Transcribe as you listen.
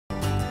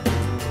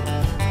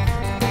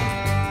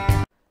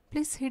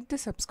Please hit the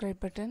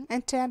subscribe button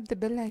and tap the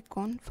bell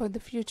icon for the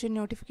future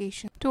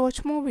notification to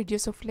watch more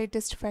videos of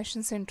latest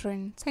fashions and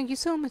trends. Thank you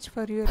so much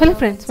for your Hello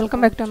friends,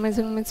 welcome back to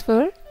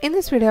AmazingWomensWorld. In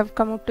this video I have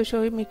come up to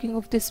show you making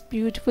of this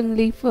beautiful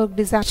leaf work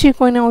design. You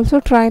can also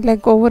try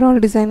like overall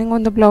designing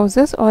on the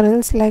blouses, or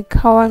else like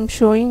how I'm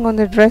showing on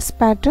the dress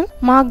pattern.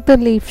 Mark the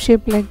leaf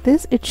shape like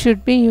this. It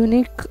should be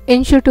unique.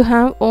 Ensure to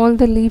have all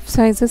the leaf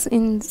sizes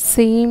in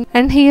same,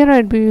 and here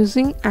I'd be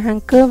using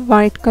anchor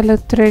white color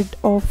thread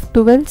of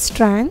 12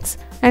 strands.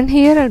 And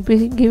here I'll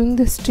be giving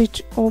the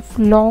stitch of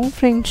long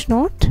French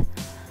knot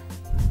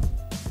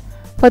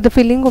for the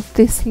filling of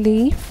this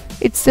leaf.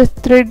 It's a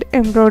thread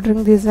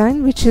embroidering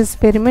design which is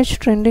very much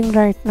trending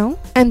right now,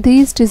 and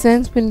these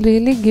designs will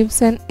really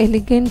gives an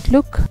elegant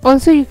look.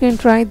 Also you can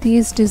try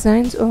these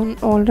designs on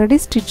already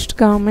stitched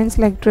garments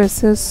like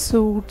dresses,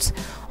 suits,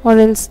 or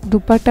else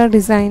dupatta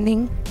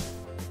designing.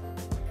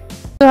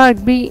 So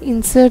I'd be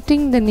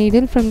inserting the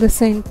needle from the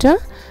center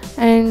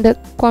and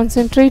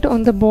concentrate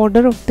on the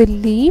border of the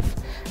leaf.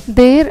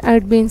 There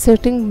I'd be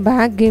inserting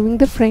back, giving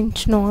the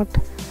French knot.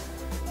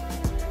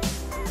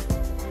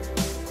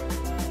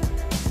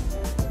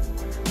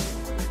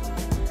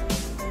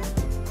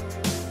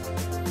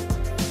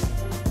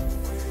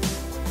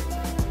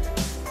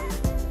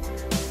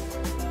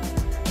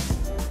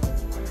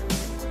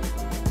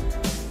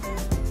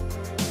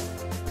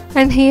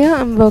 And here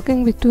I'm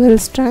working with 12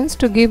 strands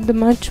to give the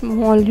much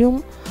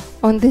volume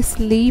on this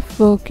leaf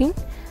working.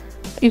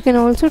 You can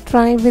also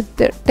try with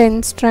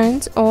 10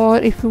 strands, or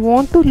if you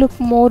want to look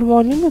more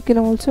volume you can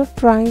also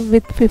try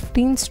with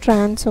 15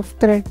 strands of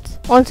threads.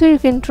 Also you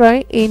can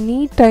try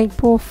any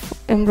type of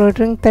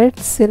embroidering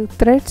threads, silk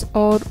threads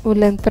or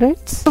woolen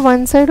threads. So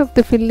one side of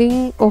the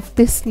filling of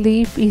this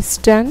leaf is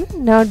done.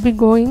 Now I'll be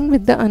going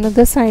with the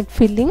another side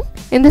filling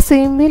in the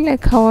same way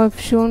like how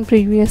I've shown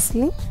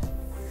previously.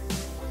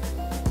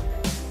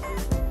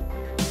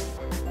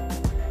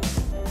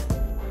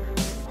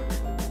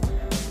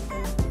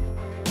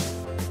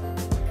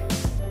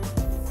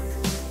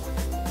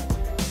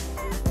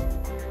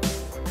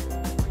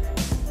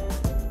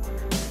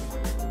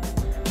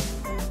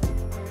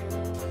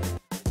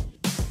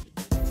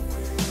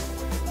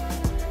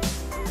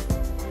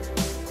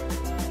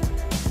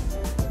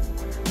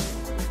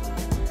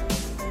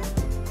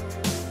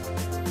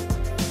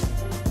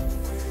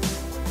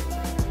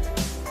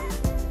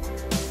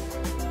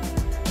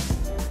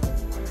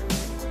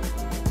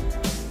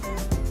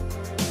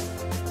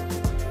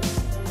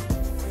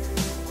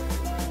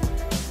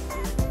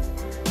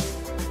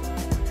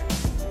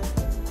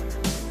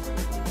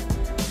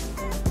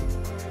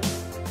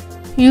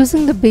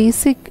 Using the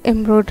basic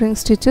embroidering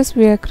stitches,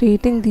 we are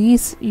creating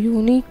these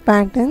unique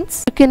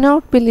patterns. You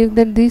cannot believe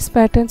that these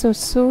patterns are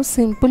so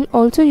simple.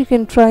 Also you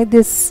can try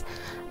this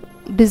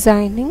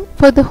designing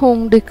for the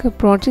home decor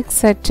projects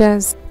such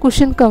as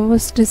cushion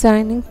covers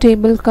designing,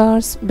 table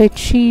covers, bed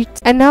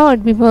sheets. And now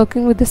I'd be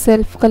working with the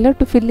self color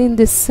to fill in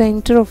this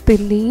center of the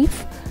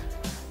leaf.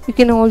 You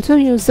can also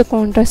use the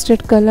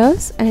contrasted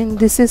colors, and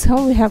this is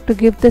how we have to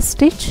give the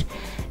stitch.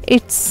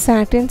 It's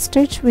satin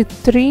stitch with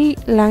 3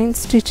 line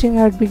stitching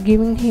I'd be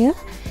giving here.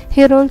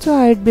 Here also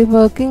I'd be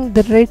working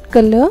the red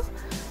color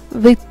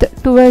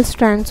with 12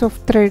 strands of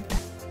thread.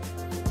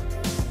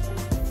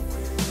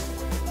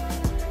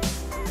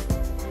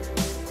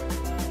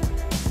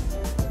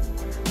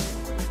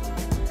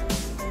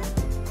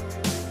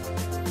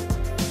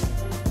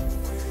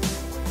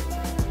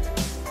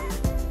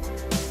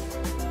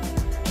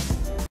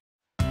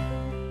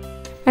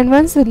 And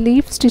once the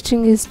leaf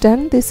stitching is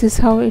done, this is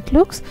how it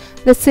looks.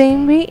 The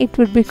same way it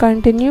would be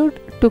continued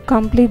to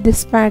complete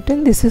this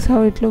pattern. This is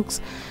how it looks.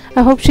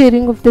 I hope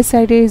sharing of this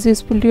idea is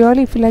useful to you all.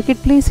 If you like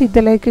it, please hit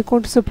the like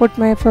icon to support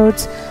my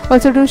efforts.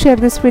 Also do share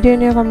this video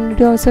in your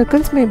community or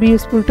circles, may be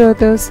useful to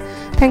others.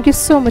 Thank you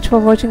so much for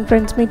watching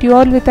friends. Meet you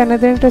all with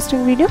another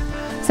interesting video.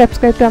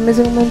 Subscribe to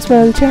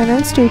AmazingWomensWorld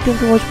channel. Stay tuned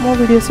to watch more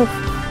videos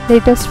of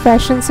latest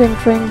fashions and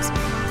trends.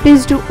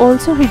 Please do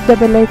also hit the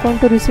bell icon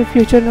to receive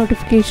future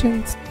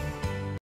notifications.